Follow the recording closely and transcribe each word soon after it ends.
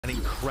an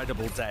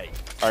incredible day.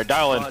 All right,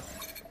 dial in. But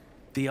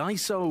the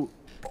ISO,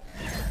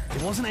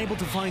 it wasn't able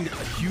to find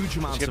a huge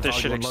amount Let's of get this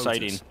shit value on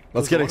exciting. Lotus.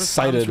 Let's get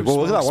excited. Well,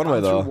 look at that one way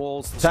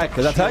though. Tech,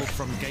 is that tech?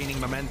 From gaining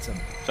momentum.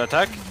 Is that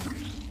tech?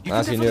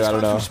 Asking you, I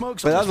don't know.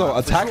 But that's an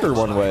attacker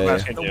one way.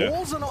 The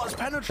walls are not as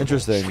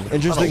penetrable.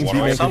 Interesting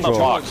B-main control.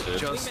 Box,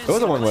 It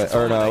wasn't one way,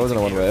 or no, it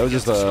wasn't a one way. It was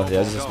just a,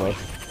 yeah, just a smoke.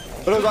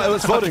 But it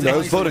was floating though. It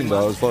was floating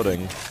though. It was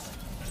floating.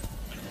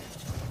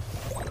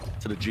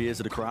 To the jeers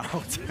of the crowd.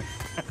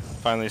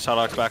 Finally,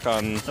 Sadok's back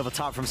on.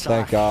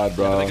 Thank God,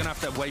 bro. They're gonna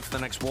have to wait for the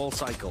next wall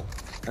cycle,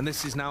 and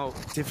this is now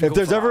difficult. If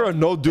there's ever a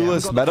no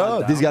duelist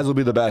meta, these guys will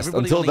be the best.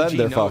 Until then,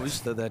 they're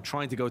fucked. That they're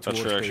trying to go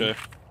towards That's true, actually.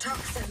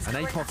 And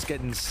Apot's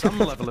getting some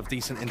level of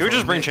decent. Can we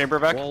just bring Chamber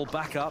back? Wall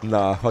back up.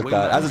 Nah, fuck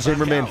that. As a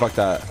chamber main, fuck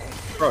that.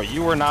 Bro,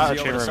 you were not a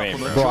chamber main,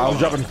 bro. Bro, I was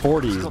dropping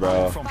 40s,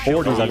 bro.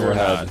 40s on your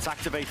head.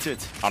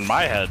 On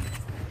my head.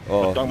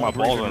 Oh, Dunk my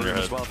balls on your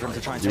head.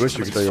 you wish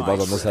you could throw your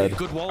balls on this head.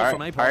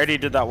 Alright, I already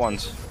did that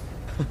once.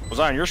 Was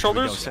I on your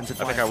shoulders? I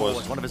think I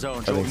was. I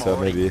think so,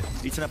 maybe.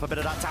 Eating up a bit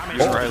of that damage.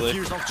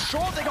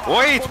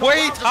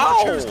 Wait,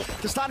 how?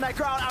 To stand their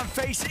ground and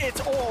face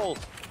it all.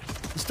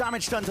 There's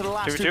damage done to the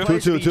last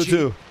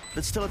 2-2.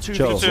 It's still a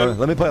 2-2. Chill.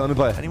 Let me play.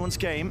 Anyone's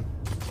game.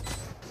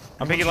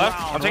 I'm picking left.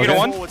 I'm taking a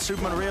one.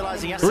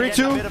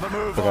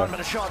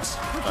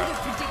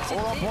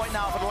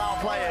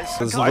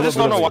 3-2. I just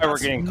don't know why we're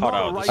getting caught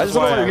out. I just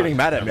don't know why you're getting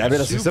mad at me. I mean,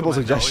 that's a simple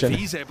suggestion. If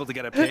he's able to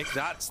get a pick,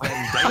 that's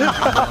then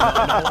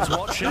no one's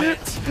watching it.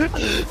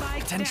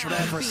 Potential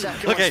there for a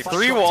second. Okay,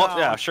 3 walls.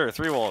 Yeah, sure,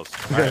 3 walls.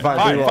 Okay,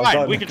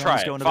 Fine. We can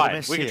try it.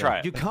 Fine, we can try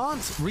it. You can't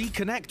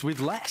reconnect with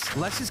Les.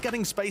 Les is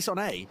getting space on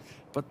A,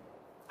 but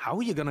how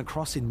are you going to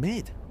cross in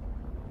mid?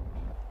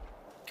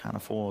 Can't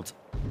afford to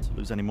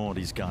lose any more of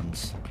these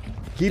guns.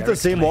 Keep the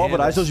same wall, but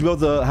I still should be able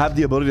to have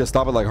the ability to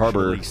stop it like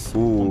Harbor.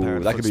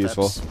 Ooh, that could be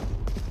useful.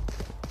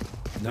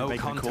 No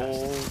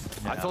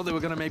contest. I thought they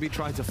were going to maybe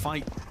try to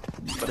fight,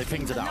 but they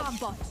pinged it out.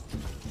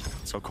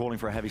 So calling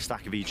for a heavy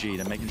stack of EG,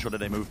 then making sure that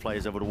they move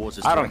players over towards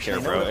this. I don't care,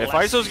 bro. If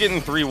ISO's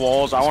getting 3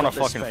 walls, I want a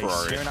fucking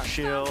Ferrari.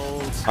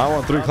 I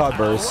want 3 cloud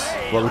bursts,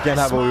 but we can't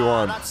have what we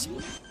want.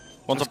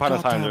 Once upon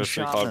a time, there was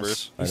 3 cloud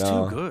bursts. He's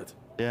too good.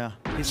 Yeah.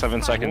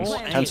 7 seconds.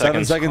 10 seconds.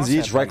 7 seconds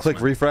each. Right click,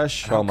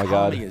 refresh. Oh my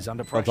God.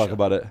 Don't talk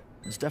about it.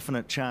 There's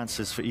definite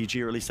chances for EG,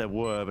 or at least there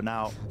were, but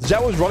now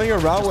Jet was running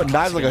around with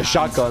knives like a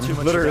shotgun,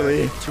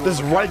 literally.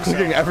 Just right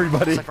clicking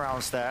everybody.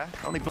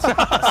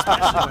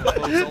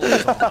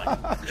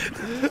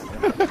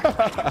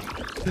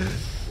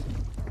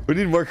 We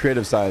need more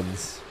creative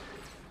signs.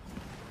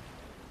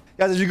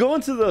 Guys, if you go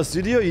into the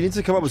studio, you need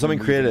to come up with something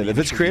creative. If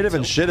it's creative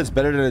and shit, it's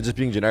better than it just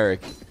being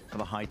generic.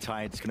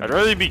 I'd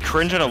rather be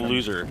cringe and a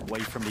loser away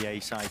from the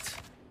A site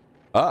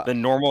than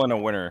normal and a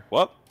winner.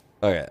 What?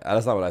 Okay,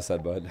 that's not what I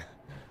said, bud.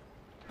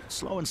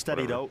 Slow and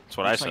steady though. That's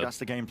what I said. Like that's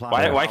the game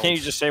plan. Why can't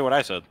you just say what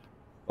I said?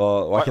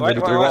 Well, why can't they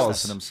do 3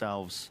 walls?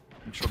 Themselves.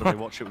 I'm sure that they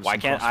watch it with why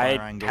can't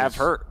I have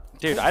her?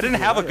 Dude, I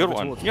didn't have a good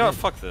one. You know what?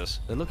 Fuck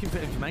this. They're looking for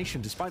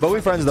information despite. But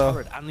we friends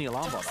though. And the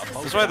alarm bot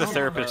that's why the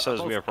therapist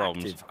says we have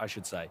problems. I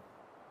should say.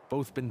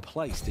 Both been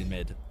placed in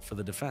mid for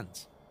the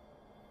defense.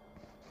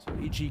 So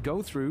EG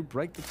go through,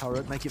 break the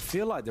turret, make it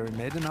feel like they're in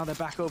mid, and now they're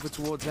back over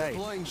towards A.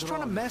 Just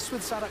trying to mess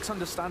with Sadok's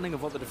understanding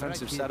of what the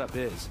defensive setup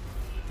is.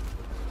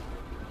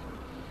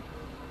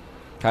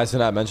 Kaisen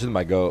not mentioned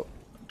my goat.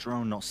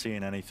 Drone not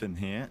seeing anything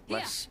here.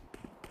 Left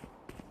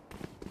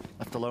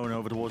alone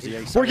over towards the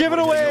A. We're giving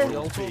away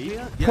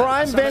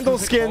Prime Vandal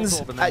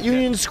skins at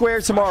Union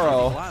Square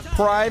tomorrow.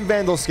 Prime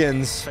Vandal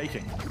skins.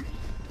 Faking.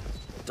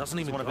 Doesn't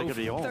even want to pick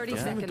the 30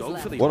 seconds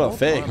left. What a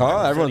fake,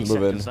 huh? Everyone's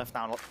moving.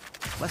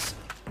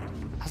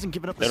 Hasn't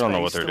given up they don't know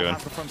what they're doing.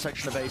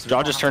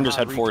 John just turned his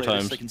head 4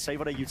 times. They can save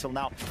what they util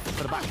now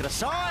for the back of the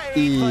side.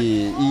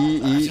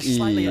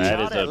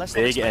 That is a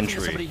big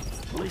entry.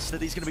 At least that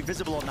he's going to be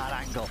visible on that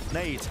angle.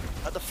 Nade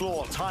at the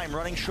floor. Time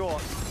running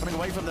short. Running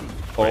away from them.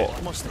 Oh,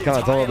 kind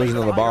of television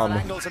on the bomb.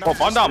 Oh,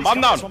 bomb down, bomb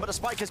down. But the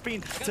spike has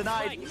been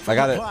denied. I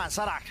got it.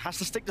 Tarik has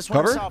to stick this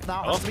one himself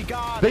now. Oh.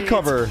 Big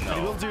cover.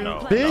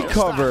 Big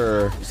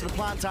cover.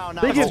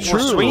 Big and true.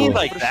 Swing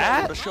like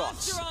that?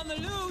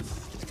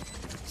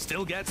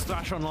 Still gets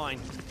Thrash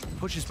online.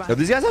 Pushes back. Yo,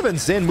 these guys have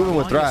insane movement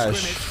with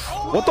Thrash.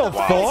 What the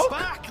fuck?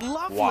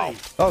 Wow.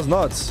 That was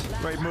nuts.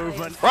 Great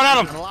movement. Run at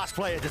him. The last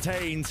player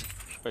detained.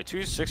 Wait,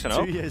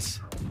 2-6-0? 2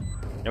 years.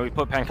 And we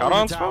put Pancata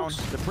on, folks?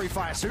 The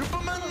pre-fire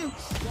Superman.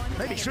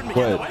 Maybe he shouldn't be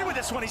getting away with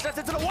this one. He's left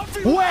it to the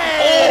 1v1.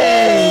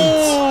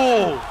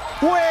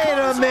 Wait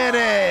a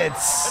minute.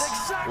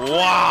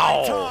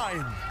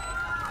 Wow.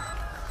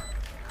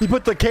 He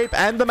put the cape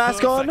and the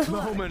mask on?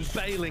 Moment,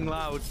 bailing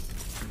loud.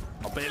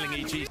 Bailing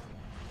EG.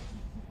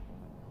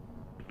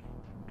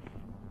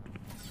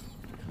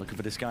 Looking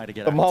for this guy to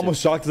get I'm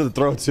almost shocked to the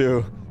throw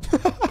too.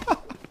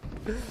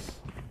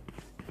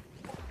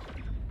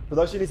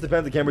 Production needs to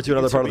pan the camera to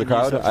another part of the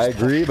crowd. I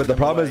agree, but the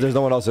problem is there's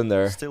no one else in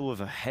there. Still with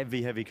a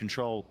heavy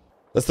control.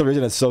 That's the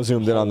reason it's so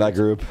zoomed in on that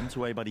group.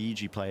 Away by the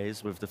EG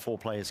players with the 4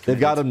 players. They've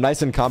got him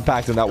nice and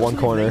compact in that one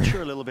corner.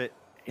 A little bit,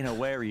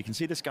 wary. You can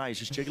see this guy is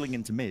just jiggling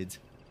into mid.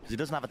 He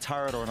doesn't have a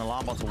turret or an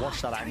alarm bot to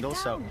watch that angle,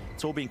 so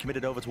it's all being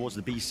committed over towards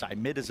the B side.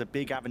 Mid is a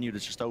big avenue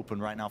that's just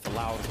open right now for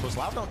Loud. Of course,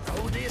 Loud don't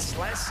know this.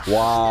 Less.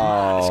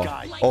 Wow. This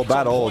guy. Oh,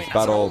 bad ult.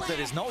 Bad ult. That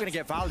is not going to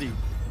get value.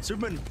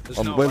 Superman.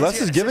 Wait,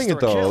 Les is giving it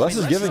though. Les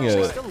is giving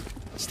it. Still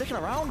sticking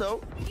around though.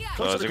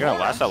 Is it gonna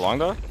last that long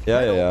though?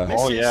 Yeah.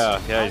 Oh yeah.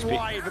 He's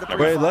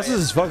Wait, Les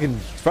is fucking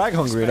frag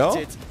hungry,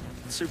 no?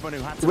 Superman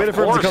who had to Waited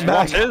for him to come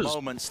back.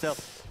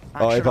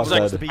 Oh, Apop's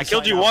dead. I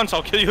killed you once,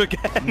 I'll kill you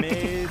again.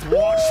 Mid,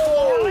 watch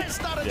for it.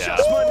 That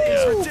adjustment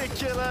is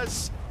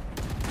ridiculous.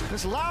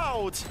 It's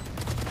Loud.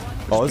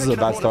 Oh, this is a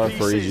bad start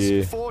for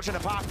EG.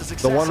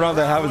 The one round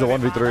they have is a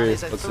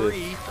 1v3.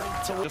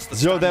 Let's see.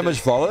 0 damage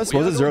flawless?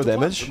 Was it 0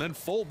 damage? And then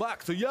fall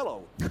back to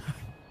yellow.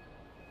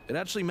 It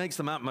actually makes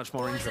the map much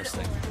more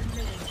interesting.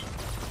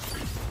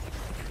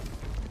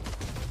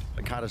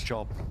 Kata's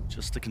job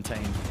just to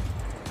contain.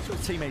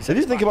 Teammates. If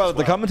you think about it,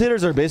 the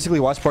commentators are basically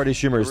watch party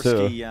streamers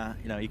too. You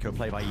know, eco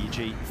play by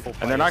EG.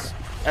 And they're not.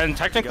 And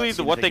technically,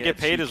 what they get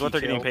paid is what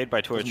they're getting paid by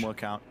Twitch.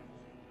 Work out.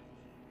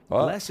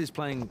 Les is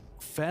playing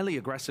fairly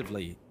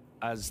aggressively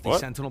as the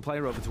Sentinel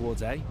player over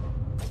towards A.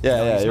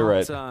 Yeah, you're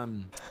right.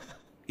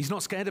 He's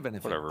not scared of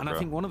anything. Whatever, and bro. I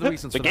think one of the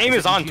reasons the for game that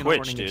is on he's Twitch,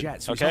 running a dude.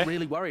 jet, so Okay. he's not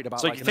really worried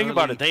about So like think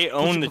about it. They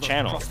own the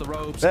channel.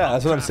 Yeah,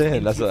 that's what I'm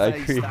saying. That's what I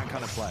agree. That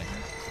kind of play.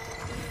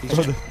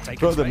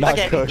 Bro, the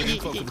Mac cook.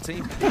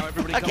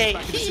 Okay.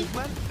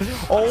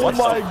 Oh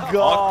my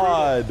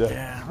god.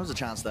 Yeah, there was a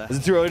chance there. Is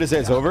it too early to say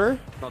it's over?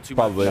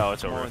 Probably. No,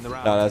 it's over. No,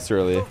 that's too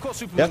early. You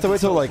have to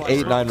wait till like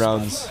 8-9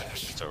 rounds.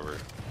 It's over.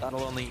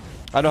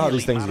 I know how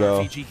these things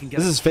go.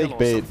 This is fake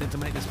bait.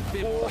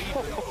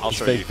 I'll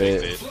show Fake you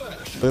bait. fake bait.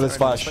 Look at this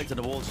flash.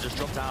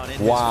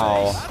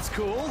 Wow. That's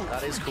cool.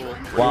 That is cool.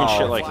 Doing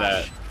shit like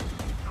that.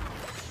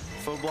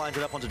 Full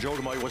blinded up onto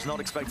Jogamo. He was not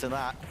expecting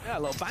that. Yeah, a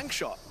little bank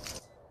shot.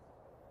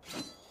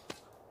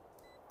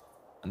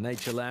 And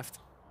Nature left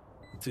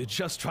to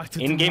just try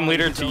to In-game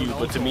leader to you,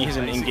 but to me, he's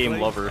an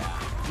in-game lover.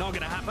 Not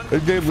gonna happen.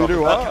 In-game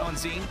leader what?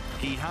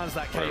 He has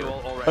that KO I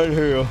already.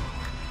 hear you.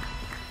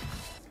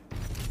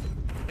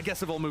 I guess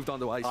they've all moved on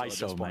to ISO at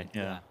this ISO, point.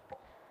 mate. Yeah.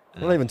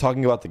 We're not even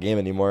talking about the game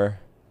anymore.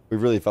 We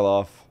really fell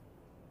off.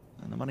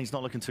 And the money's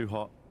not looking too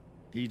hot.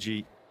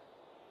 EG.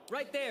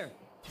 Right there.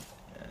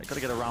 Yeah, got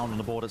to get around on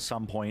the board at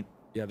some point.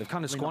 Yeah, they've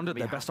kind of squandered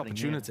their best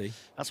opportunity. Here.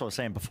 That's what I was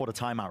saying before the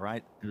timeout,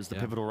 right? It was the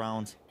pivotal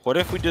round. What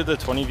if we did the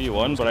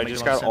 20v1, but I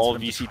just got all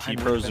VCT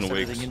pros and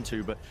wigs,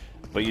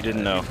 but you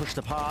didn't know? Pushed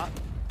apart.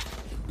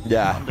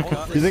 Yeah.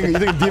 You think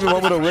Demon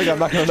 1 with a wig? I'm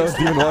not gonna know it's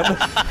Demon 1.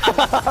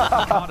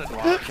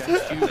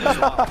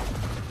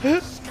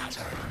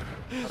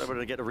 Able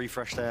to get a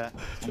refresh there.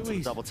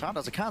 Double tap.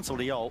 Does a cancel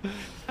the ult.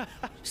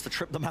 Just to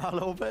trip them out a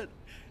little bit.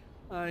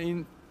 I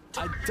mean,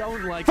 I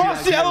don't like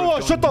Frost the other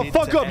one! Shut the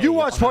fuck up! You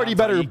watch party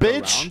better,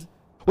 bitch!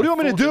 What do you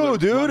want me to do,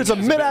 dude? It's a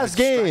mid-ass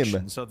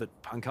game! So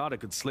that Pancada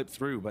could slip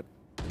through, but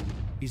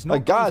he's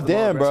like, not.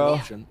 goddamn,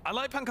 bro. I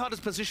like Pancada's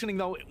positioning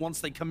though.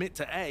 Once they commit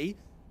to A,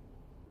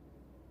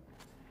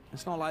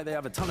 it's not like they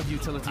have a ton of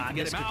utility to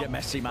get him out. Get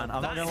messy, man.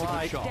 I'm not gonna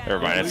lie. Never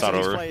mind, it's not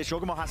over.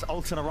 Jogamo has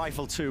ult and a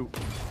rifle too.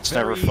 It's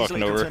never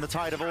fucking over. Turn the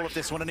tide of all of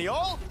this one, and he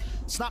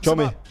snaps Show him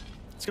me. up.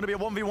 It's going to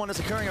be a 1v1 that's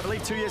occurring. I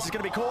believe 2 years is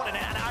going to be caught in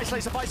it, and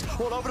isolates the fights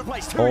all over the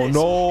place. Oh no, there's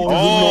no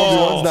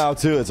 1v1s now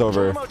too. It's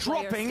over.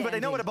 Dropping, but they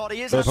know what a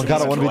body is.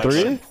 Pancada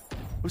 1v3?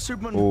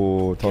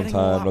 Oh, no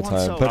time, no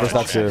time. Play for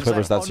stats here, play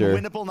for stats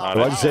here.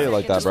 Why'd you say it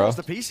like that, bro?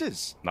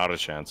 Not a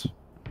chance.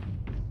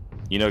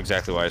 You know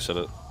exactly why I said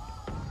it.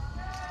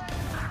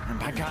 And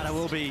Pancada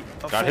will be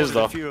got his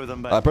though.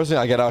 Personally,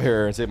 I get out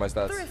here and save my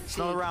stats. It's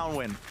not a round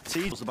win.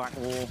 See, the back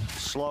wall,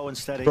 slow and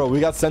steady. Bro, we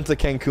got sent to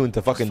Cancun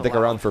to fucking dick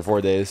around for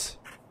 4 days.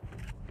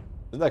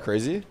 Isn't that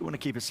crazy? We want to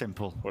keep it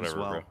simple. Whatever, as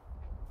well. bro.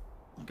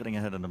 Not getting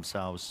ahead of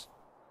themselves.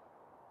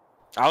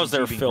 I was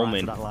there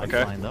filming,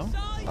 okay? I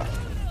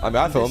mean,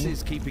 I filmed. This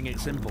is keeping it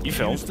simple. You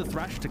filmed. The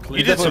thrash to clear.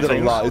 You did definitely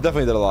something. did a lot. You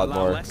definitely did a lot Allow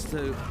more. Les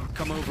to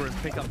come over and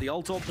pick up the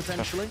ult orb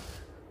potentially.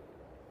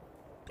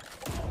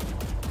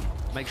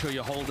 Make sure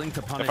you're holding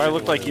to punish. If I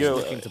looked like you,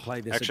 looking to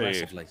play this actually,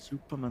 aggressively.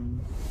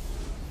 Superman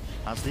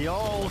has the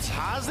ult.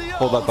 Has the ult.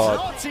 Hold that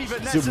thought.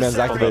 Superman's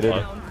activated.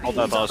 Hold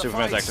that thought.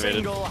 Superman's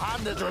activated.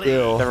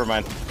 Ew. Never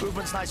mind.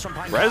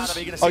 Res?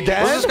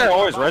 Again? What's this guy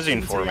always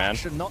rezzing for, man?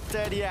 Not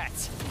dead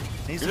yet.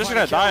 You're just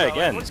gonna die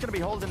again. He's gonna be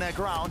holding their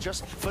ground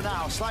just for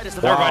now. Sliders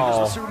the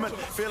Wow. Superman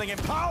feeling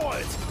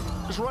empowered.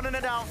 Just running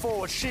it down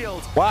forward.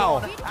 Shield. Wow.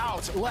 Gone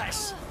out.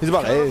 Less. He's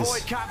about Can't ace.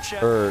 avoid capture.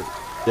 Or,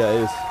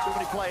 yeah, ace. Too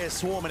many players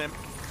swarming him.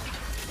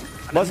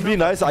 Must be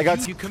nice. I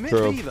got You commit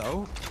true. B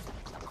though.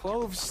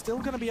 Clove's still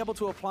going to be able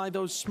to apply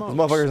those smokes. This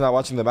motherfucker's not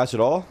watching the match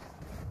at all.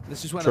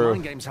 This is where True. the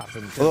mind games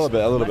happen. A little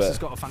bit, a little Les bit. has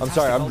got a I'm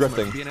sorry, I'm fantastic ultimate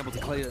drifting. for being able to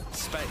clear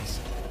space.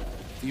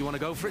 Do you want to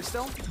go for it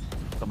still?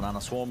 Coming down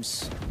on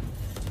swarms.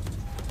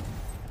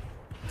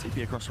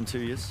 TP across from 2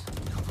 years.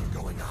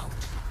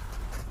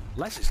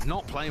 Les is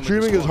not playing.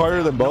 Streaming is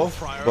harder than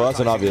both. Well, that's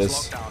an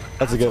obvious.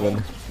 That's a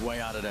given. Way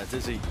out of there,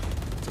 Dizzy.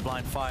 It's a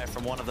blind fire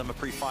from one of them, a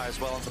pre-fire as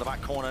well into the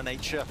back corner.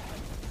 Nature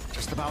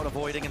Just about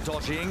avoiding and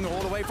dodging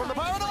all the way from the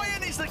paranoia,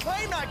 and he's to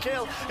claim that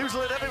kill. It was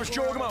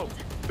Jorgamo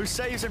who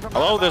saves him from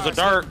Hello, there's a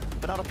dart.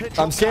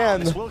 I'm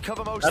scanned. That's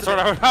what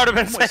I would have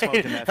been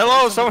saying.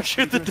 Hello, someone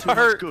shoot the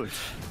dart.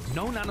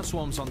 No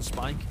nanoswarms on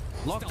Spike.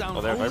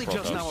 Lockdown only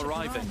just now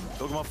arriving.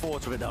 Jorgamo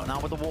forward to it though. Now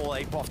with the wall,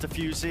 Ape off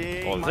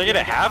defusing. Oh, they get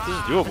a half? This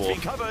is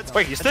doable.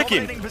 Wait, he's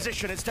sticking.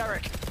 Position. It's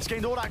Tarik. He's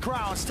gained all that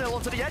ground. Still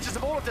onto the edges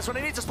of all of this one.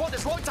 He needs to spot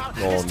this lockdown.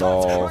 Oh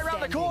no. Right around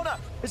the corner.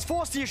 It's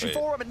forced the issue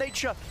for him, and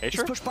Nature is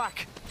pushed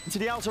back into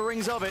the outer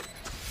rings of it.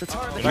 The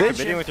turret. Are you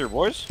competing with your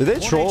boys? Did they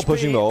troll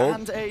pushing the ult?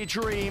 And a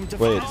dream.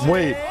 Wait.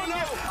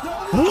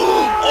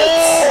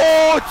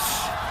 Oh!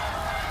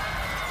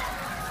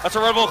 That's a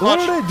Red Bull clutch.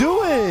 What are they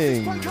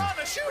doing?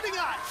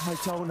 I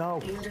don't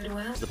know.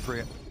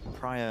 The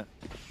prior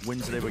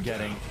wins that they were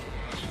getting.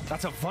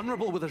 That's a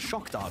vulnerable with a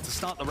shock dart to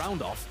start the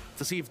round off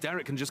to see if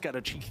Derek can just get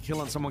a cheeky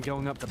kill on someone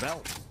going up the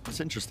belt. That's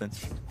interesting.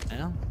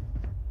 Yeah.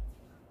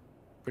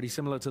 Pretty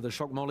similar to the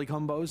shock molly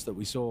combos that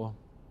we saw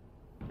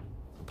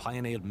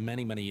pioneered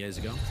many, many years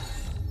ago.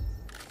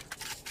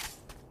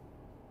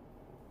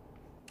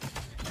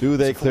 Do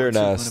they clear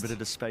nest? A bit of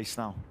the space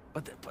now.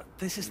 But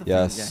this is the thing.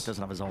 Yeah, it doesn't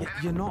have his ult.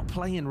 You're not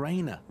playing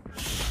Reyna.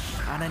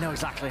 And I know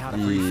exactly how to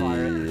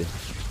pre-fire it.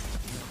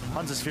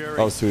 Hunter's Fury.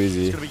 That was too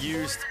easy. It's going to be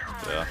used.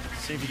 Yeah.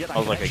 See if you get that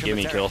was like a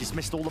gimme kill. He's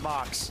missed all the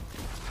marks.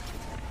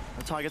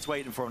 The target's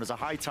waiting for him. There's a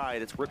high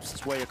tide. It rips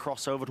its way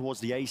across over towards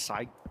the A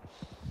site.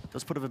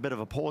 Does put a bit of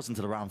a pause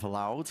into the round for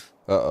Loud.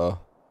 Uh-oh.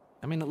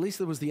 I mean, at least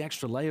there was the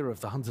extra layer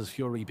of the Hunter's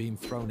Fury being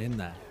thrown in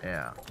there.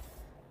 Yeah.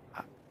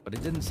 But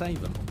it didn't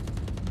save them.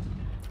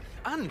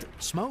 And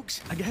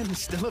smokes, again,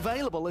 still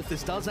available if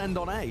this does end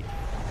on A.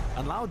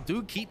 And Loud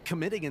do keep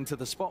committing into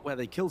the spot where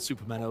they killed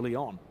Superman early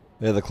on.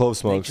 Yeah, the clove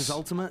smokes. Nature's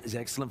ultimate is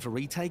excellent for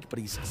retake, but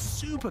he's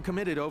super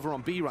committed over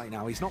on B right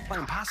now. He's not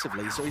playing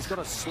passively, so he's got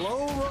to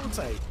slow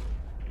rotate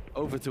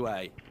over to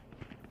A.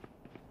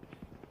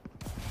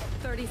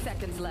 30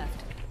 seconds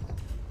left.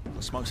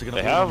 The smokes are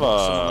going to have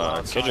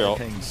Kidjo.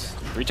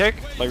 Retake?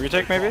 Like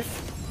retake maybe?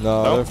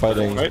 No, they're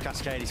fighting. Right?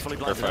 He's fully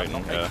They're fighting,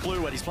 not yeah. a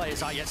clue where these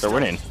players are yet. They're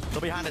winning.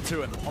 They'll be handed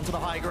to him onto the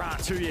high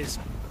ground. 2 years.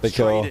 They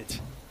kill.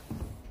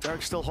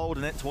 Derek's still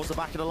holding it towards the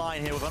back of the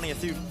line here with only a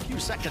few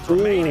seconds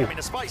remaining. I mean,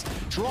 the spikes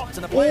dropped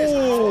and the players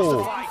forced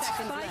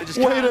to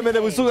fight. Wait a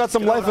minute, we still got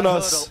some life in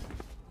us.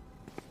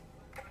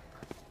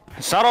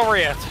 It's not over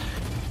yet.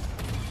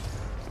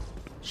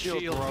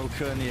 Shield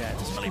broken, yeah.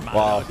 Doesn't really matter.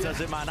 Wow. Does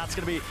it, man? That's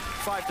going to be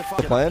 5 to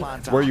 5. The plan?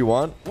 Where you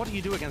want? What do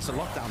you do against a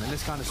lockdown in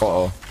this kind of spot?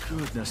 Uh-oh.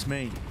 Goodness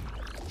me.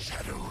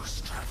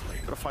 Shadows traveling.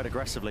 Got to fight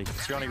aggressively.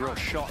 It's the only real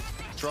shot.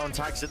 Drone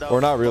tags it though. Or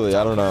not really,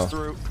 I don't know.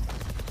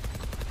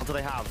 What do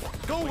they have?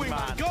 Go,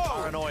 Wingman, go!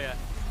 Paranoia.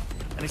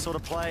 Any sort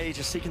of play,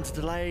 just seeking to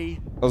delay.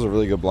 Those are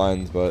really good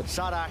blinds, but...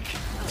 Sadak,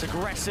 it's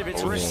aggressive,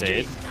 it's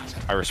risky.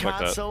 I respect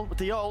Cancel with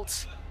the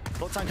ult.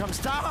 Lockdown comes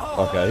down.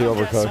 Okay, he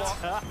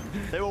overcooked.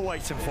 They were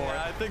waiting for it.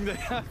 I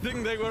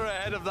think they were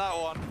ahead of that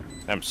one.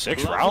 Them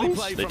 6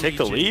 rounds? They take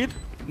the lead?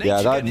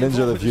 Yeah, that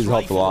Ninja the Fuse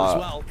helped a lot.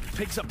 Well.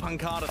 Picks up I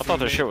thought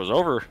this shit was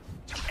over.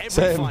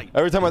 Same.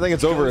 Every time I think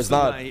it's over, it's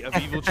not. I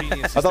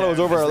thought it was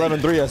over at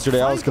 11-3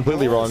 yesterday. I was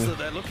completely wrong.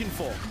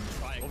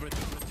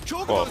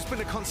 Whoa.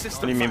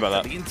 What do you mean by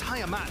that?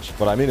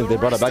 What I mean is they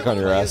brought it back on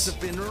your ass.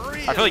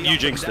 I feel like you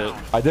jinxed it.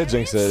 I did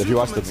jinx it. If you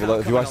watch this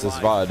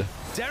VOD,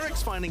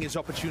 Derek's finding his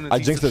opportunities. I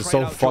jinxed it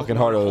so fucking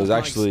hard. It was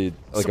actually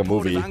like a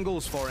movie.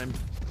 Angles for him.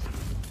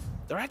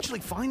 They're actually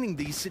finding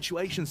these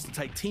situations to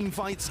take team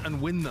fights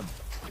and win them.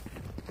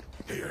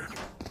 Here.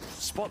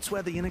 Spots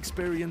where the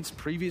inexperience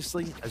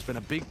previously has been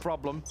a big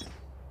problem.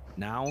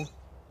 Now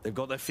they've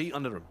got their feet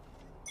under them.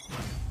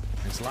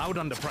 It's Loud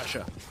under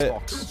pressure.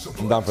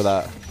 I'm down for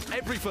that.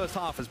 Every first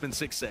half has been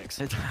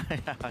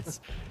 6-6.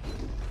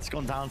 It's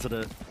gone down to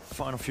the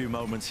final few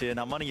moments here.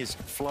 Now money is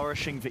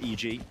flourishing for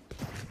EG.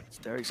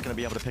 Derek's going to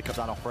be able to pick up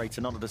that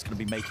operator. None of that's going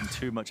to be making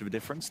too much of a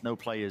difference. No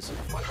players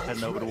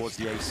heading over towards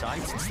the A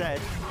site.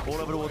 Instead, all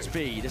over towards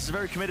B. This is a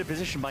very committed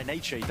position by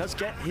Nature. He does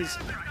get his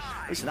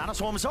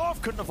nanoswarms off.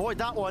 Couldn't avoid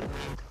that one.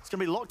 He's going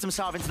to be locked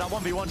himself into that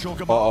 1v1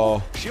 Jorgamo.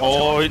 Uh-oh.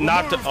 Oh, he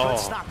knocked it.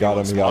 Oh, got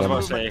him, got him. I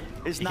was about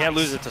to say, you can't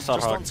lose it to Sudhawk.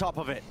 Just on top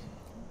of it.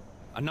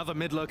 Another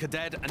mid lurker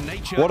dead, and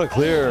Nature What a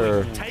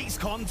clear. takes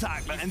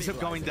contact, but ends up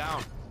going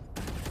down.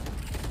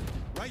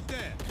 Right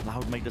there.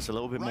 Loud make this a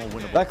little bit more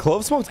winnable. That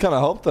clove smoke kind of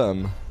helped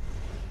them.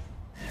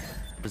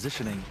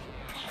 Positioning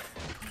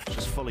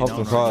just fully Helped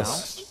known them right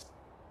cross.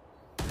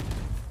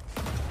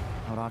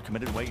 now. Loud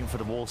committed, waiting for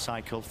the wall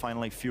cycle.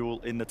 Finally,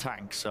 fuel in the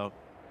tank, so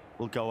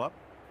we'll go up.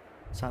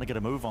 Trying to get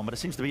a move on, but it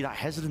seems to be that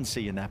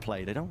hesitancy in their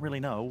play. They don't really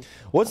know.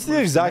 What's the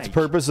exact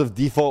purpose of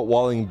default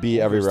walling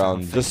B every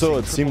round? Just so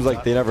it seems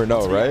like they never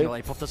know, right?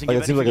 Like it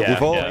seems like a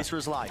default? Yeah. It's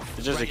just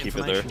to keep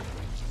it there.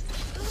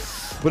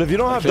 But if you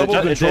don't have double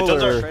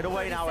controller... Straight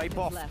away now, Ape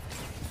off.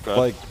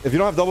 Like, if you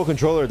don't have double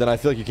controller, then I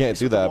feel like you can't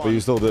do that, but you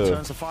still do.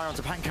 Turns the fire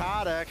onto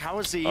Pancada. How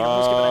is he?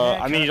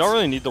 I mean, you don't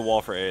really need the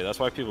wall for A. That's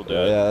why people do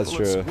it. Yeah, that's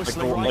true.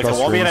 Like the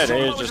wall being at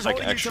A is just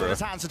like extra.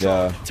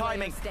 Yeah. I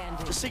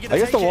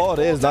guess the wall at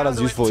A is not as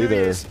useful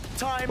either.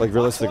 Like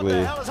realistically.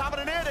 I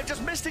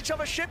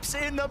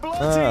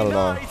don't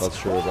know. That's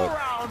true,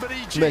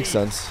 but makes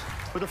sense.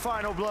 With the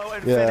final blow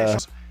and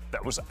finish.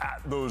 That was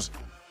at those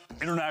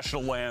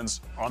international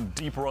lands on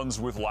deep runs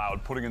with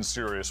Loud, putting in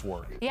serious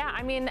work. Yeah,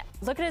 I mean,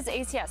 look at his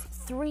ACS.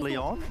 3.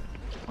 Leon?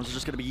 Or is it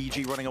just going to be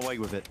EG running away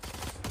with it?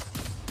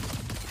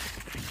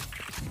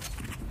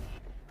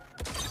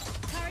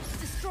 Tarek's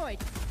destroyed.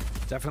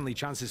 Definitely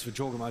chances for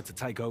Jorgamo to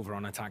take over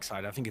on attack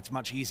side. I think it's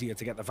much easier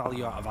to get the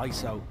value out of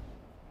ISO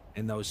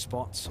in those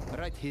spots.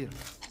 Right here.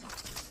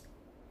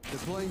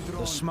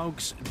 The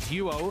Smokes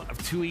duo of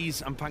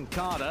 2Es and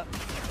Pancada.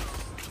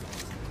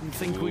 Didn't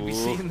think we'd be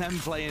seeing them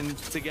playing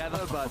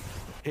together, but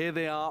here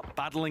they are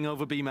battling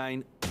over B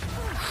main.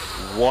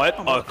 What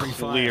a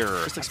clear.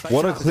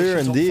 What a clear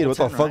indeed. What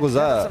the fuck was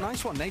That's a that?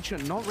 nice one. Nature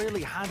not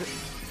really had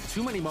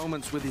too many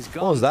moments with his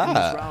gun What was that? in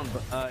this round,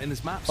 but, in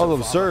this map so Oh, far,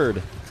 absurd.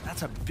 but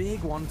that's a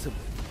big one to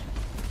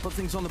put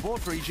things on the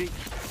board for EG.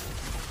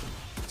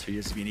 2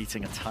 years has been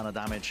eating a ton of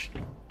damage.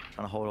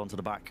 Trying to hold on to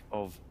the back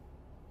of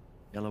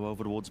Yellow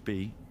over towards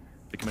B.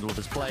 Big middle of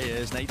his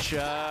players.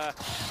 Nature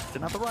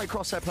didn't have the right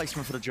crosshair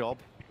placement for the job.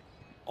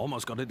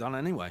 Almost got it done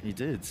anyway. He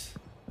did.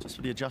 Just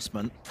for the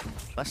adjustment.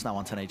 Less now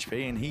on 10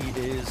 HP, and he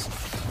is...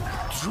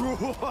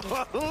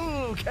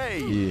 Okay.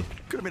 Yeah.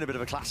 Could have been a bit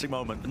of a classic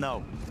moment, but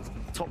no.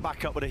 Top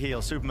back up with a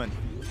heal. Superman.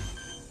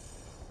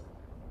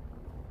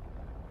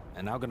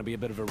 And now going to be a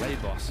bit of a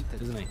raid boss,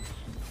 isn't he?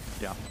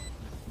 Yeah.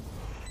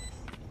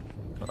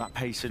 Got that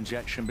pace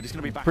injection, but he's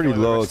going to be back. Pretty over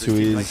the low, rest of his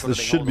team. 2Es. Make sure This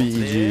that they should hold be on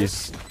to EG.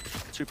 this.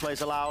 2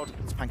 players allowed.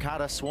 It's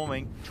Pancada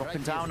swarming.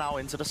 Dropping down now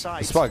into the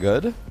side. Is spot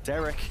good?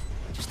 Derek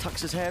just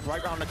tucks his head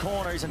right round the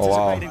corner. He's Oh,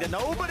 wow. anticipating that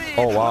nobody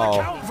Oh, wow. can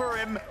account for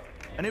him.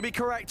 And he'll be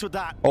correct with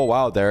that. Oh,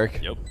 wow,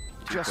 Derek. Yep.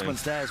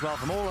 Adjustments there as well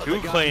from all of Too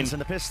the clean. guns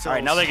and the pistols. All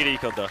right, now they get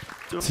ecoed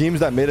though.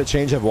 Teams that made a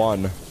change have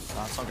won.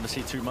 That's not going to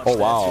see too much Oh,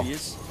 there, wow. 2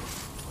 years.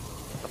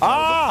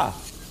 Ah!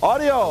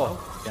 Audio!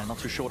 Yeah, not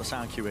too sure what the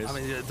sound cue is. I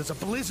mean, there's a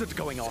blizzard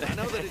going on. I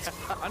know that it's.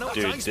 I know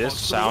Dude, it's this Icebox,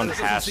 but sound the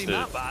weather doesn't has seem to-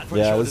 that bad.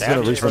 Yeah, this is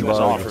gonna reach my Turn this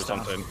off bug. or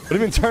something. What do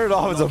you mean turn it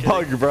off? It's a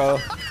bug, bro.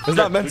 It's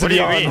not meant to What be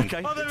do you on. mean?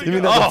 Okay. You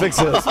mean they have to fix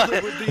it? It's not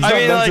I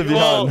mean, meant like, to be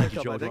well,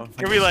 on.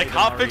 can we like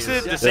hot fix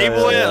it,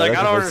 disable it? Like,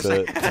 I don't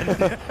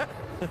understand.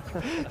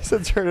 He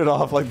said turn it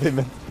off like they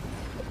meant.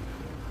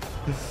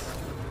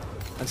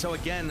 And so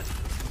again,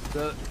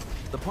 the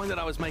point that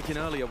I was making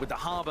earlier with the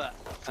Harbor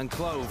and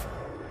Clove,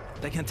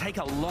 they can take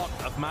a lot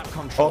of map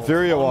control. Oh,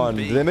 Furia on won.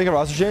 B. Did they make a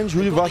roster change?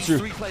 Who did They've got roster?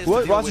 these 3 players to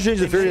What deal roster with. change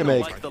did They may Furia not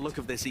make? like the look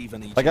of this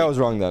even. EG. That guy was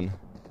wrong then.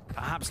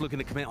 Perhaps looking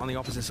to commit on the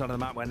opposite side of the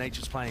map where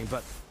Nature's playing,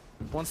 but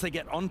once they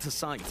get onto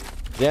site,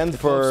 The end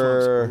Clove's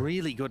for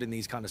really good in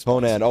these kind of spots.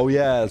 Conan. Oh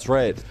yeah, that's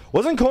right.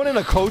 Wasn't Conan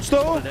a coach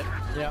though?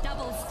 Yeah.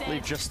 Double I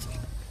believe step. just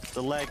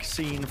the leg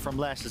seen from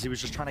Les as he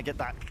was just trying to get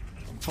that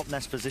top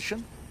nest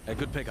position. A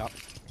good pickup.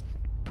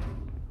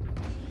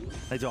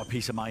 They do have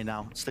peace of mind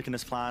now. Sticking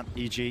this plan,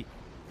 EG.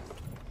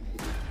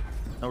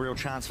 No real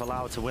chance for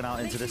Loud to win out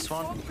into this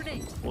one.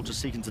 Or just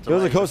seeking to He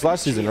was a coach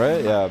last season,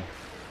 right? Yeah.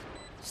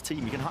 This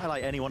team, you can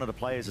highlight any one of the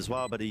players as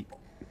well, but he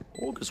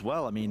augurs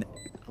well. I mean,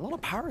 a lot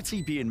of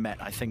parity being met,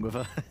 I think, with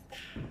a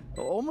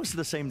almost to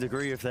the same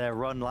degree of their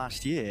run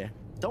last year.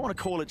 Don't want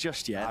to call it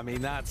just yet. I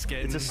mean, that's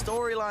getting... It's a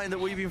storyline that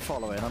we've been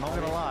following, I'm not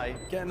going to lie.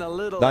 Getting a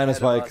little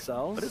Dynamite ahead of Spike.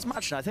 ourselves. But it's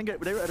matching. I think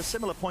they were at a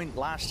similar point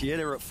last year.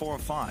 They were at 4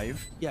 and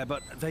 5. Yeah,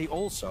 but they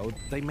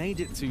made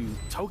it to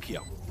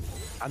Tokyo.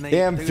 And they,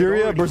 Damn, they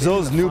Furia, already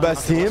Brazil's been in the new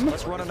best final. team.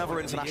 Let's run another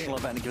international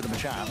event and give them a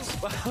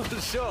chance. Well,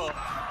 sure.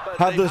 But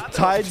Have they've the had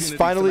tides opportunity to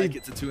finally make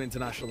it to 2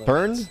 international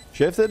Turned? events,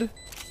 Shifted?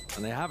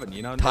 and they haven't.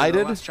 You know, Tided?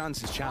 their last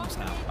chance is champs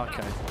now.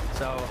 Okay.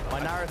 So my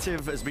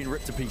narrative has been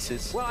ripped to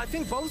pieces. Well, I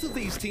think both of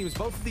these teams,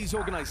 both of these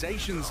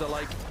organizations are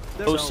like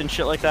Hosts and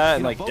shit like that,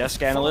 and like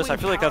desk analysts. I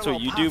feel like that's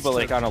what you do, but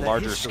like on a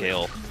larger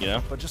scale, you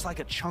know? But just like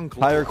a chunk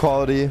Higher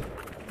quality.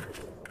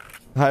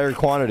 Higher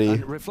quantity.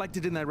 and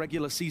reflected in their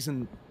regular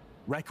season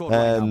record right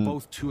now, And-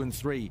 both 2 and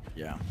 3.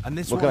 Yeah. And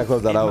this What one, can I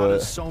close that it out with?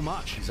 matters so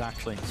much.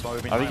 Exactly. That's why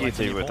we've been I think you highlighting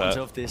do the with importance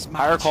that. of this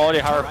Higher match. quality,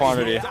 higher Right,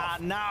 quantity.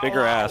 now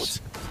Bigger out. ass.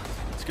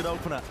 It's a good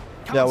opener.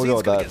 Yeah, we'll go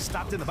with Gonna that. get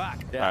stabbed in the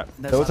back. Yeah. Alright.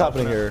 There's So what's that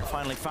happening opener here?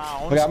 Finally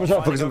found. Okay, I'm gonna try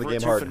to focus Finally on the over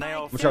game it hard. for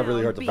Nail. I'm gonna try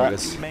really hard to Back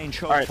focus. main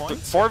choke Alright, point.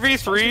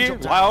 4v3,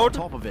 Jumped out Loud,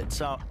 on top of it,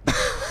 so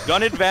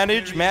gun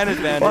advantage, man Why'd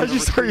advantage. you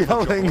start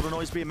yelling? all the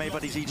noise being made by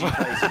these EG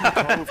players.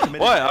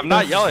 What? I'm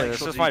not yelling,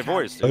 it's just my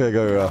voice, dude. Okay,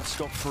 go.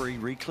 Stop free,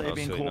 reclear Oh,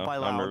 being sweet, caught no, by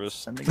I'm Loud, nervous.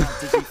 sending out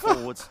Dizzy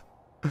forwards.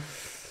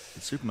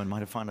 Superman might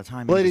have found a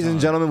time. Ladies and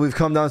gentlemen, we've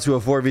come down to a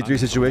 4v3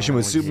 situation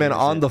with Superman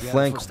on the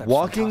flank,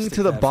 walking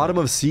to the bottom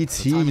of CT.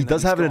 He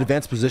does have an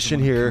advanced position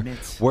here,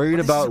 worried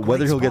about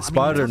whether he'll get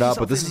spotted or not,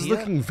 but this is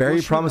looking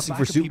very promising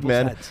for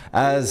Superman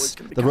as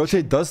the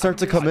rotate does start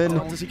to come in.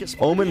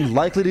 Omen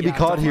likely to be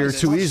caught here.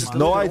 Tui's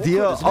no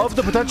idea of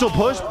the potential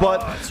push,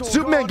 but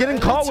Superman getting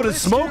caught with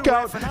his smoke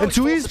out, and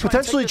Tui's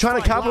potentially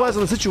trying to capitalize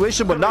on the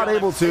situation, but not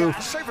able to.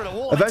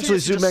 Eventually,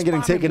 Superman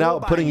getting taken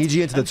out, putting EG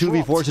into the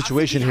 2v4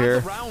 situation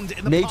here.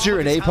 Nature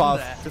and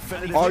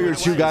Apop are your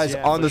two guys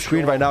on the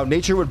screen right now.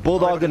 Nature with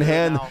Bulldog in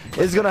hand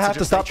is going to have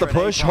to stop the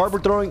push. Harbor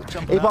throwing,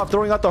 Apop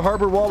throwing out the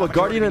Harbor wall with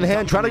Guardian in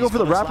hand, trying to go for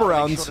the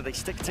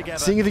wraparounds.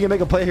 Seeing if he can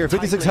make a play here.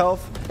 56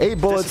 health, 8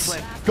 bullets.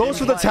 Goes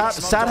for the tap.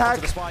 Stat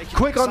hack,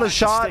 quick on the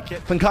shot.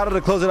 Pancata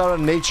to close it out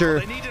on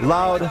Nature.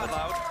 Loud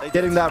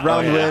getting that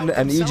round win,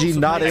 and EG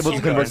not able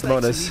to convert the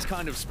bonus.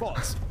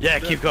 Yeah,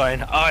 keep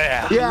going. Oh,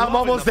 yeah. Yeah, I'm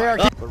almost there.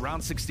 But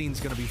round 16 is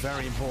going to be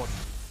very important.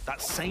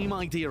 That same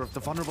idea of the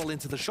vulnerable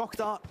into the shock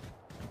dart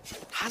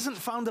hasn't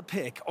found a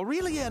pick or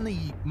really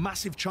any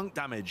massive chunk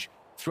damage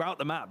throughout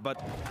the map, but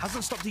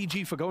hasn't stopped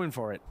EG for going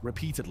for it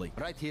repeatedly.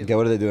 Okay,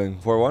 what are they doing?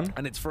 4-1?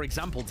 And it's, for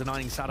example,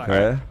 denying Sadak.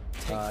 Right.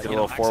 Get a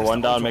little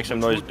 4-1 down, make some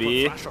noise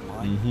B.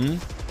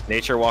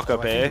 Nature walk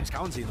up A.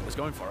 That was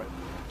going for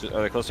it.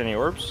 Are they close to any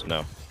orbs?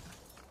 No.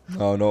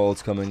 Oh, no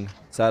ult's coming.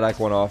 Sadak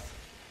went off.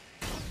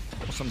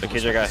 The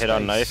Kidja got hit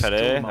on knife at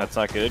A. That's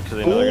not good because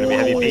they know they're going to be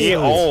heavy B.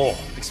 Oh!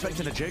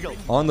 Expecting a jiggle.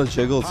 On the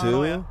jiggle,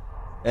 too.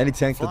 And he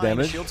tanked the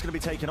damage. Shield's going to be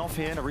taken off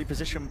here and a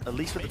reposition, at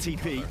least with the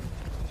TP.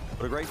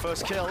 But a great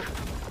first kill.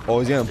 Oh,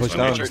 he's going to push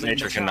down.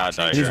 Nature cannot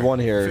die. He's one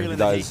here. He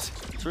dies.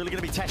 It's really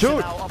going to be tested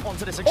now up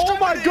onto this Oh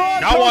my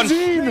god,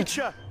 Calzine!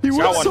 He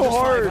went so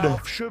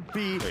hard! Should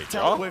be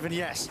dealt with, and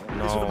yes.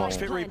 No.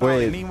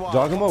 Wait,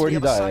 Dogma, where'd he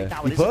die?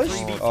 He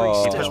pushed?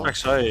 Oh, He pushed back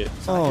side.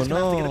 oh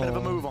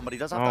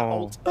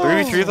no.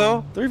 3v3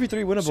 though?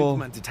 3v3 winnable.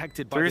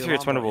 3v3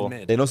 it's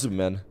winnable. They know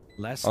Superman.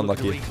 Less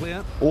Unlucky.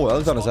 Oh, that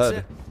was on his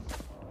head.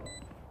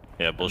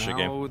 Yeah, bullshit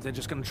game. Now they're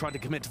just going to try to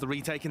commit to the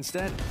retake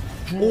instead.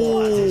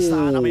 What is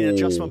that? I mean,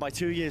 adjustment by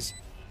 2 years.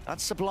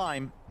 That's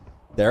sublime.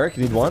 Derek,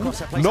 you need one?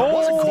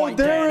 No,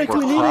 Derek,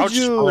 we needed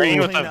you.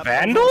 With a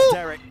Vandal?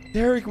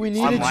 Derek, we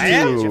needed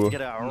you.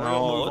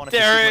 No,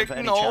 Derek,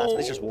 no.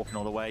 He's just walking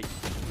all the way.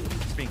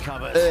 It's been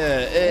covered.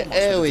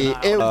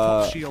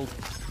 Shield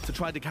to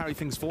try to carry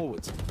things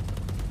forwards.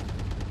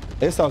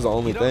 This was the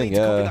only thing,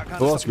 yeah.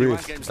 Who else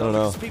grief? I don't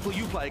know. People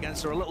you play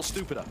against are a little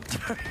stupider.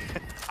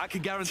 I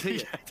can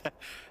guarantee it.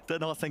 They're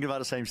not thinking about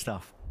the same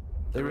stuff.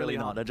 They're really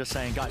not. They're just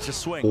saying, guys,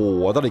 just swing.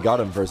 Oh, I thought he got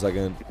him for a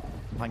second.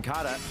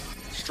 Pancata,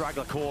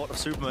 straggler court of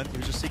Superman,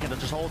 who's just seeking to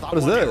just hold that. What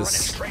is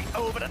this?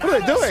 What are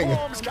they doing?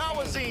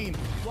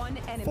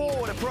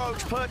 Forward approach,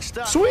 perched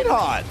up.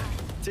 Sweetheart!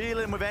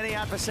 Dealing with any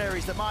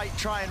adversaries that might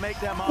try and make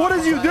their mark. What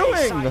is you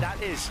doing?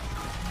 That is.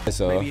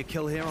 So maybe a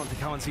kill here onto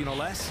Kawansine or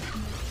less.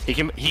 He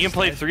can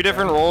play 3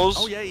 different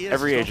roles,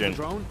 every agent.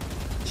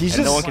 He's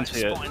and just, no one can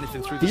see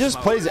it. He just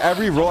plays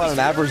every role at an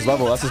average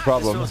level. That's his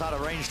problem.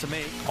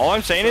 All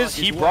I'm saying is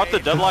he brought the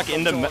deadlock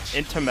into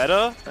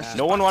meta.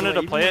 No one wanted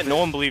to play it. No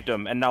one believed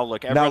him. And now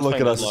look, everyone's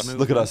look at us. deadlock.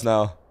 Look at us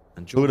now.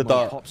 Who would have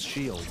thought?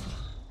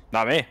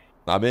 Not me.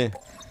 Not me.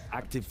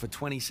 Active for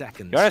 20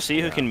 seconds. You want to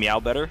see who can meow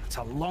better? It's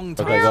a long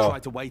time to try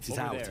to wait it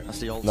out. That's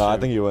the old no, I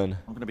think you win.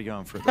 I'm going to be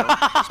going for it.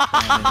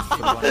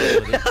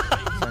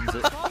 Sends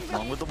it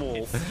along with the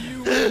wall.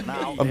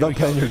 Now, I'm done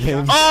playing your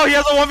game. Oh, he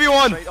has a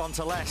 1v1! Straight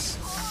onto less.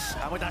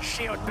 And with that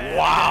shield bear,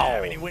 wow.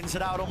 And he wins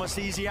it out almost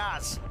easy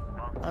as.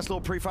 Nice little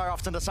pre-fire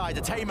off to the side.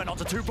 Detainment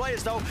onto 2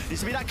 players though.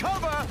 Needs to be that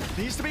cover.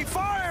 Needs to be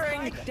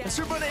firing. The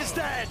Superman is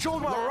there.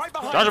 Jordwell right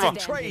behind him.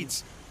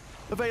 Trades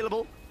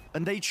available.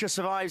 And Nature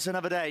survives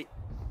another day.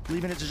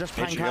 Leaving it to just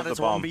Pancata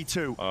to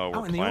 1v2. Oh,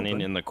 we're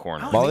planning in the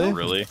corner. Molly?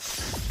 Really?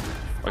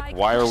 Like,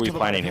 why are we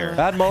planning here?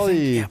 Bad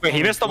Molly. Wait,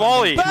 he missed the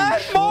Molly.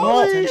 Bad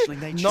Molly.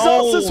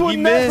 No, he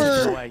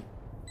missed.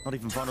 Not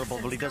even vulnerable,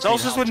 but he does.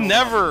 Celsius would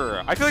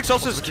never. I feel like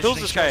Celsius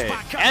kills this guy,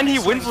 and he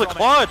wins the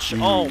clutch.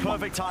 Oh,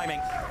 perfect timing.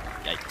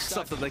 Yikes.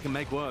 Stuff that they can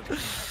make work.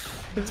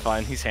 It's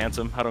fine. He's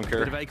handsome. I don't care.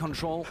 Bit of A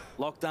control,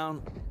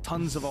 lockdown,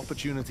 tons of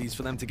opportunities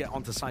for them to get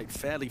onto site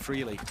fairly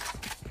freely.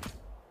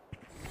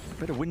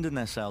 Bit of wind in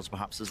their sails,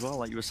 perhaps, as well,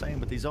 like you were saying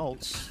with these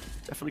ults.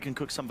 Definitely can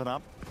cook something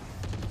up.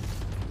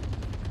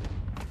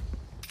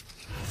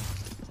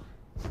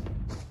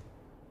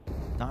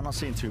 No, I'm not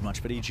seeing too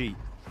much, but EG.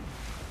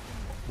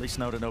 At least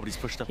know that nobody's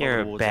pushed up.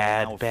 You're a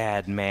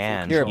bad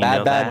man. You're a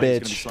bad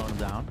bitch.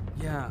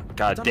 Yeah.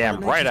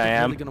 Goddamn right I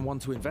am. Really going to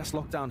want to invest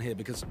lockdown here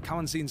because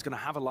Kawansine's going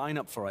to have a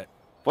lineup for it.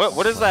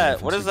 What is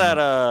that? What is that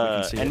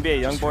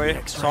NBA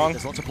YoungBoy song?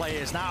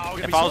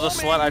 If I was a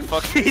slut, I'd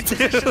fuck you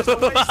too.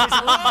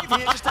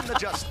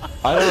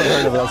 I never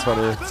heard of it. That's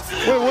funny.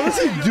 Wait, what is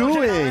he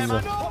doing?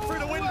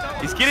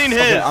 He's getting his.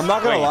 Okay, I'm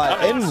not gonna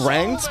lie. In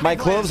ranked, my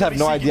cloves have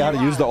no idea how to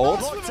use the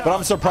ult, but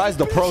I'm surprised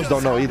the pros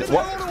don't know either.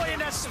 What?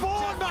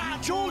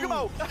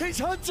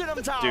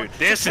 Dude,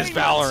 this is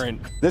Valorant.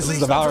 This is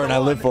the Valorant I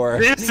live for.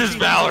 This is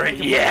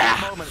Valorant.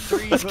 Yeah.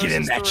 Let's get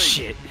in that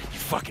shit.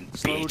 fucking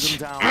Slowed bitch.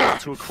 them down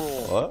to a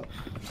crawl.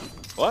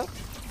 What?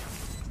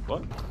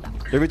 What?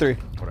 3v3.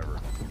 Whatever.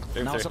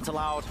 Now it's up to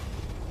Loud.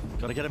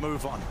 Got to get a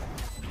move on.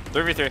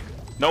 3v3.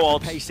 No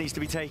ults. Pace needs to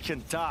be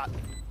taken. Dart.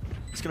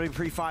 It's going to be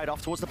pre-fired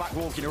off towards the back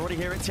wall. You can already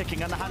hear it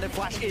ticking, and the handed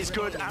flash is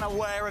good and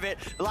aware of it.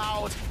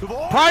 Loud.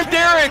 Prime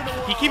Tarik!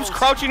 He keeps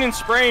crouching and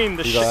spraying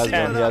the He shit.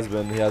 has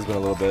been a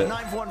little bit.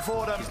 9-1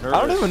 for them. I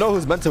don't even know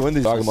who's meant to win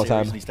these. Dogamo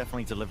time. He's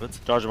definitely delivered.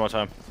 Dodgemo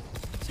time.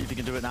 See if he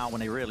can do it now when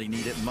they really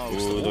need it most.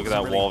 Ooh, look at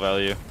that wall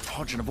value.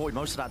 Dodge and avoid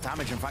most of that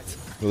damage, in fact.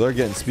 Well, they're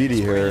getting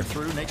speedy here.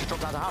 Through. Nature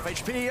dropped down to half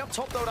HP. Up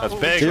top, though. That's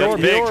big. That's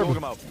big.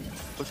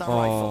 With that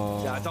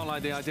rifle. Yeah, I don't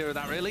like the idea of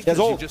that really. Yes,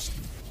 You just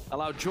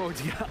allowed Joy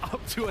to get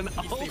up to an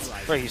ult.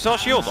 Wait, he saw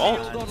shield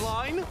ult.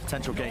 Online.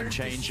 Potential game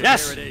changer.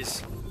 Yes! Here it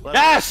is.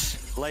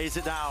 Yes! Lays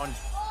it down.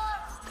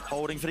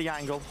 Holding for the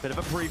angle. Bit of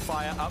a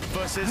pre-fire. Up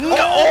versus. No!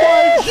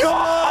 Oh my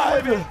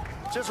god!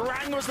 Just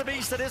wrangles the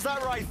beast that is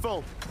that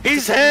rifle.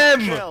 He's him!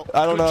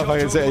 I don't know if I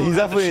can say it. He's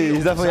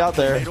definitely out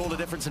there. Made all the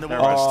difference in the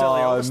world. Still,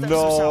 he oversteps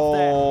himself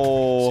there.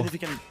 No.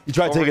 Significant He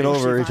tried taking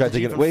over. He tried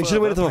taking. Wait, he should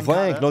have waited till the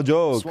flank. No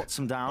joke. Swats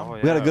him down.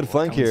 We had a good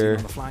flank here.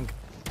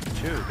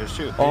 There's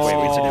two. Oh, Wait,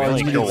 he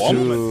wait, needed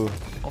to.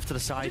 Off to the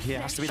side here.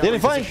 Has to be They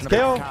didn't flank.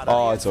 KO.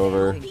 Oh, it's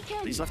over. He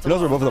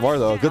knows where both of them are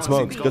though. Good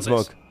smoke. Good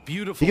smoke.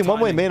 Beautiful. He can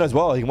one-way main as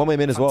well. He can one-way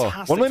main as well.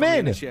 Fantastic One-way from the main.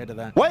 initiator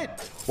there. Wait.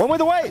 One-way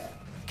the white.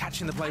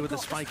 Catching the play with the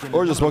spike in.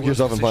 Or just smoke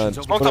yourself and plant.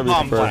 Smoke the Whatever you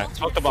bomb prefer. plant.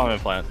 Smoke the bomb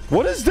and plant.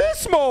 What is this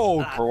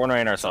smoke? We're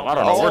one-raying ourselves. I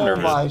don't know. We're Oh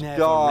nervous. my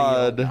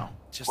god.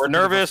 We're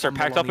nervous. They're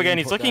packed up again.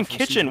 He's looking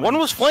kitchen. One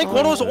was flank.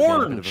 One was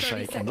orange. I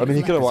mean,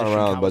 he could have won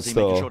around, but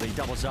still.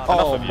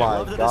 Oh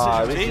my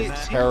god. This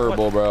is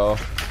terrible, bro.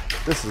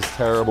 This is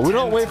terrible. We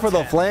don't wait for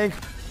the flank.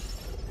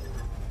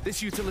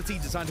 This utility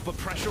designed to put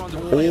pressure on the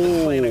player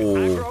that's playing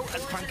aggro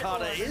as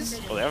Pancada is.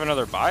 Oh, they have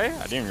another buy?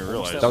 I didn't even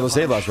realize. That was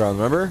the save last round,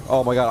 remember?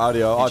 Oh my god,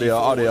 audio.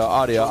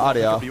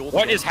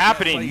 What is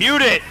happening?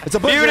 Mute it! It's a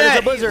blizzard, Mute it's a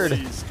it! blizzard.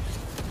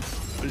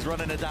 He's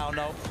running it down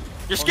now.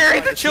 You're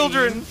scaring the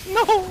children!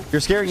 No!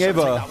 You're scaring Take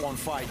Ava. that one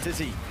fight, is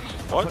he?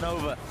 What? Up and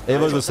over.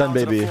 Ava's a send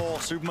Down to the baby. floor.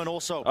 Superman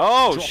also.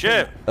 Oh, dropping.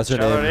 shit. That's her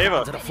Shout out name.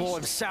 Down to the Ava. floor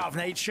himself,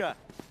 Nature.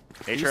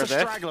 Nature He's is a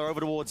dead. straggler over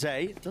towards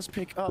A. Does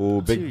pick up. Ooh,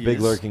 two big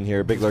years. lurking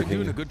here, big Doing a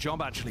lurking. good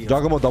job actually.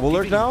 Jogamo double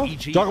lurk now?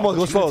 Jogamo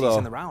go slow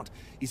In the though. round.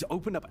 He's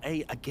opened up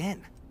A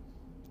again.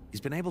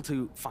 He's been able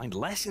to find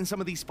less in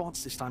some of these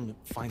spots. This time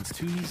finds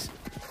twos.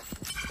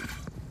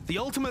 The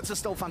ultimates are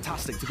still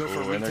fantastic to go for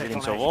Ooh, a and they're retake getting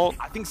on so A. old.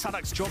 I think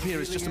Sadak's job here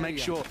is just to make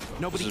sure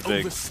nobody This is big.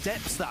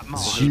 oversteps that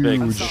mark. It's Huge,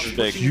 huge, this is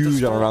big.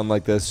 huge on a round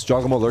like this.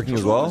 Jogamo lurking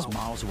as well. He's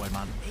miles away,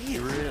 man. He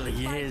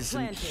really is.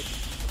 And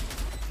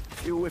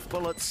few whiff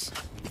bullets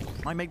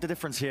might make the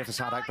difference here for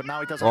Sadak, but now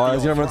he doesn't. Oh,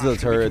 he's gonna run to the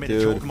turret,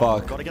 dude.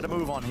 Fuck. Got to get a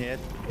move on here.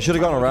 Should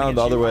have gone around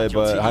the other way,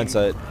 but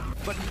hindsight.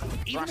 But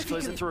even Rash if he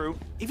clears can, it through.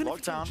 even if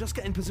he can Lockdown. just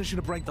get in position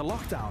to break the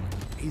lockdown,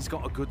 he's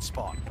got a good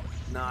spot.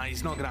 Nah,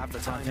 he's not gonna have the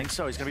I time. think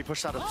so. He's going to be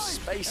pushed out of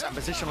space and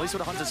position, at least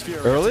with a Hunter's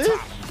Fury. Early?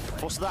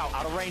 Forced it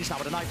out of range now,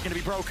 but the knife's going to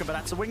be broken, but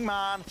that's a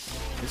wingman.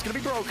 It's going to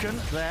be broken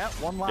there.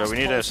 One last we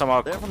need to pulse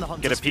somehow there from the get a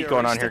Hunter's peek Fury.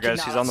 going on here, Sticking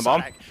guys. He's now on the at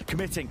bomb. Sadak,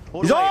 committing.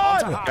 He's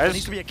on!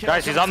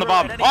 Guys, he's on the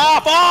bomb.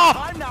 Off, off!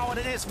 Time now, and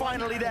it is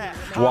finally there.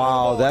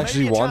 Wow, they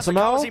actually Maybe a won chance for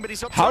somehow? Kawazim, but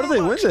he's got How too did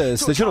they win much this?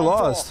 to They should have account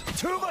for. lost.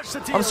 Too much to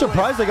deal I'm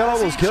surprised they got all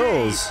those CG.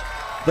 kills.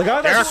 The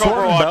guy that's Tarik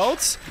sorting Overwatch.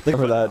 belts. Think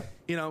for that.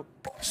 You know,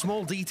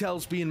 small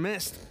details being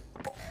missed.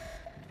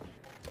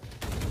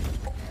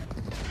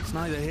 It's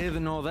neither here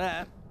nor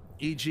there.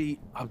 EG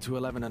up to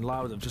 11 and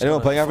Loud. Have just Anyone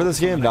gotta playing after focus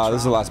this on game? the Nah, next this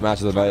is the round. last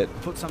match of the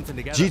night. Put something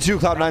together. G2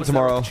 Cloud9 That was their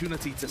tomorrow.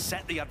 Opportunity to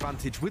set the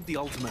advantage with the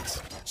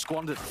ultimates.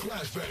 Squandered.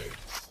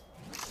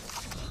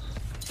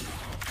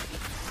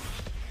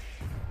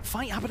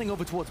 Fight happening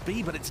over towards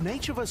B, but it's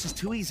Nature versus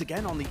 2Es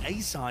again on the A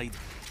side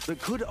that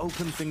could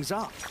open things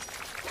up.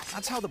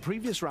 That's how the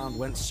previous round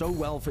went so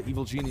well for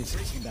Evil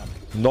Geniuses.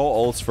 No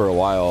ults for a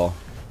while.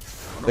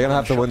 They're gonna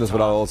have to win this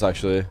without ults,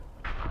 actually.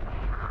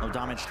 No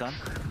damage done.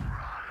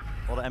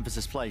 All the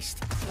emphasis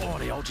placed. Oh,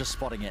 they all just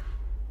spotting it.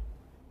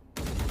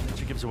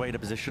 Nature gives away the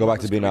position. Go back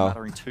to It's B gonna be now.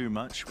 Mattering too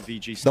much with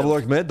VG still. Double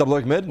lurk mid, double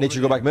lurk mid.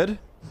 Nature go back mid.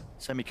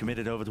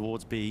 Semi-committed over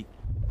towards B.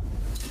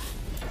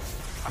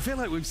 I feel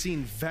like we've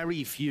seen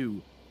very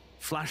few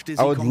flash dizzy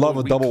I would combo love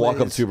a double walk up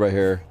re-clears tube right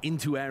here.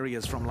 into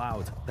areas from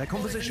Loud. Their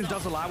composition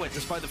does allow it,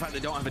 despite the fact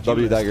they don't have a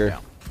W duelist. dagger.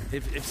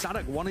 If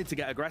Sadak wanted to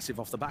get aggressive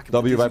off the back of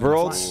W the Viper dizzy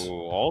ults. flash,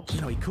 Ooh, ult?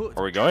 you know, he could.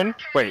 Are we going?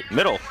 Wait,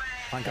 middle.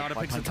 Pancada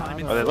picks the time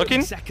in Are they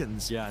looking?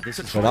 seconds. Yeah, this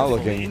is They're not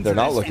looking. They're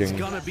not It's looking.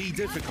 gonna be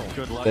difficult.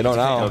 good luck. They know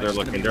now. No, they're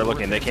looking. They're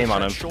looking. They came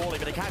on him. Surely,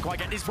 but they can't quite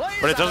get these plays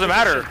But it doesn't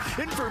out. matter.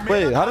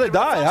 Wait, how did they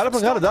die? How did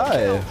Pancada die?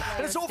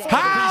 And it's all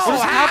How? What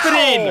is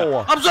happening?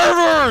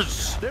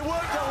 Observers! They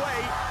worked their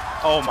way.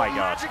 Oh my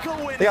god.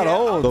 Magical win They got here.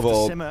 hold of To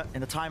ult. simmer in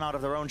the timeout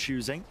of their own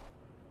choosing.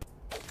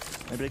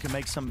 Maybe they can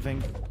make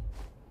something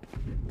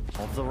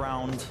of the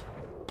round.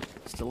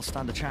 Still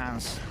stand a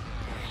chance.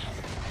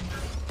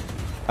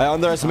 I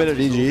underestimated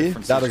EG.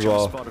 That as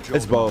well.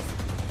 It's both.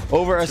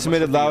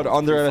 Overestimated Loud,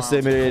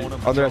 underestimated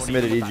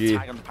EG.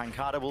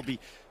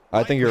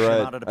 I think you're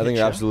right. I think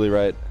you're absolutely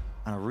right.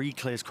 And a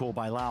re-clear is called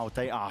by Loud.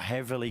 They are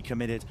heavily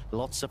committed.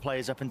 Lots of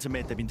players up into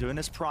mid. They've been doing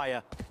this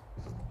prior.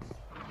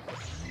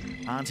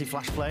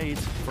 Anti-flash played.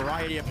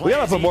 Variety of players. We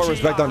gotta put more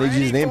respect on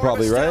EG's name,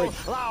 probably, right?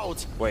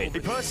 Loud. Wait. They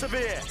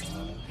persevere.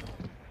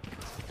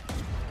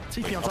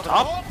 TP on top.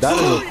 Top? That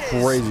is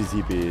a crazy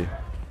TP.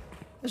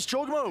 It's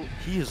Jogmo.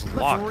 He is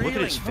locked. Look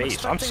at his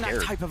face. I'm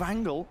scared. That type of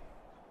angle.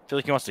 I feel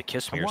like he wants to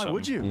kiss me or Why something.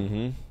 would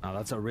you? Oh,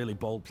 that's a really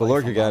bold The play.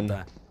 lurk from again. Loud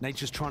there.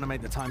 Nature's trying to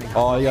make the timing.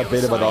 Oh, he got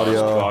baited by the Too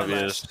audio.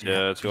 obvious.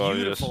 Yeah, too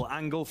obvious. Beautiful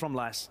angle from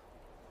Les.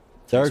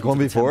 Tarik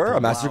 1v4, a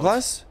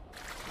masterclass?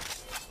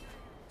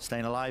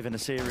 Staying alive in a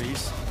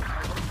series.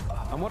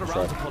 And what a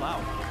round to pull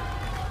out.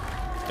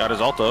 Got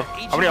his ult though.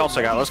 How many ults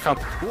I got? Let's count.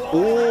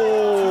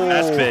 Oh,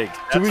 That's big.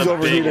 That's Tui's a big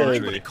overheated.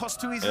 injury. Cost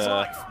Tui's his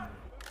life.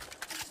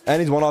 And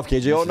he's one off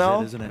KJ ult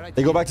now.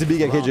 They go back to B,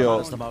 get KJ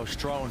ult.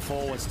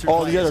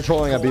 Oh, these guys are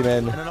trolling at B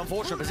man.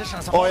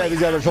 Oh yeah, these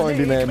guys are trolling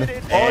B man.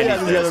 Oh yeah,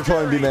 these guys are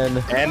trolling B man.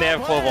 And they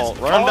have Clove ult.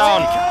 Run him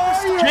down.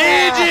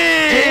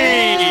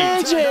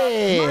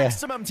 GG!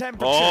 Maximum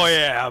temperature. Oh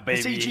yeah,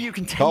 baby. EG, you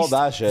can taste. Call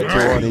that shit. 2-1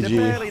 They're EG.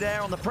 barely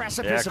there on the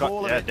precipice of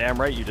all of it. damn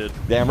right you did.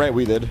 Damn right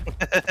we did.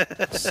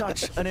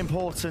 Such an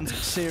important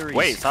series.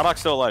 Wait,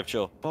 Sadok's still alive.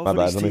 Chill. Both My of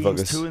bad, these let me teams,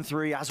 focus. 2 and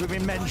 3, as we've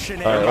been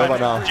mentioning. All right, what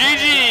about now?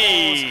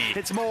 GG!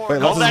 It's more.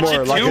 Wait, Call less that is shit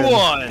more.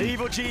 Lock in. 2-1.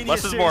 Evil geniuses.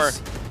 Less is more.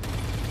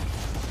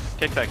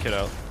 Kick that kid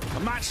out. A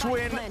match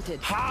win.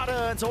 Hard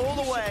earned all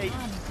the way.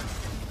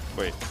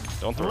 Wait,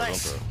 don't throw it, don't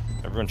throw it.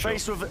 Everyone chill.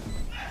 Faced with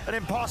an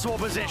impossible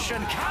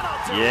position.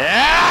 Cannot do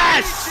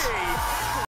Yes! it.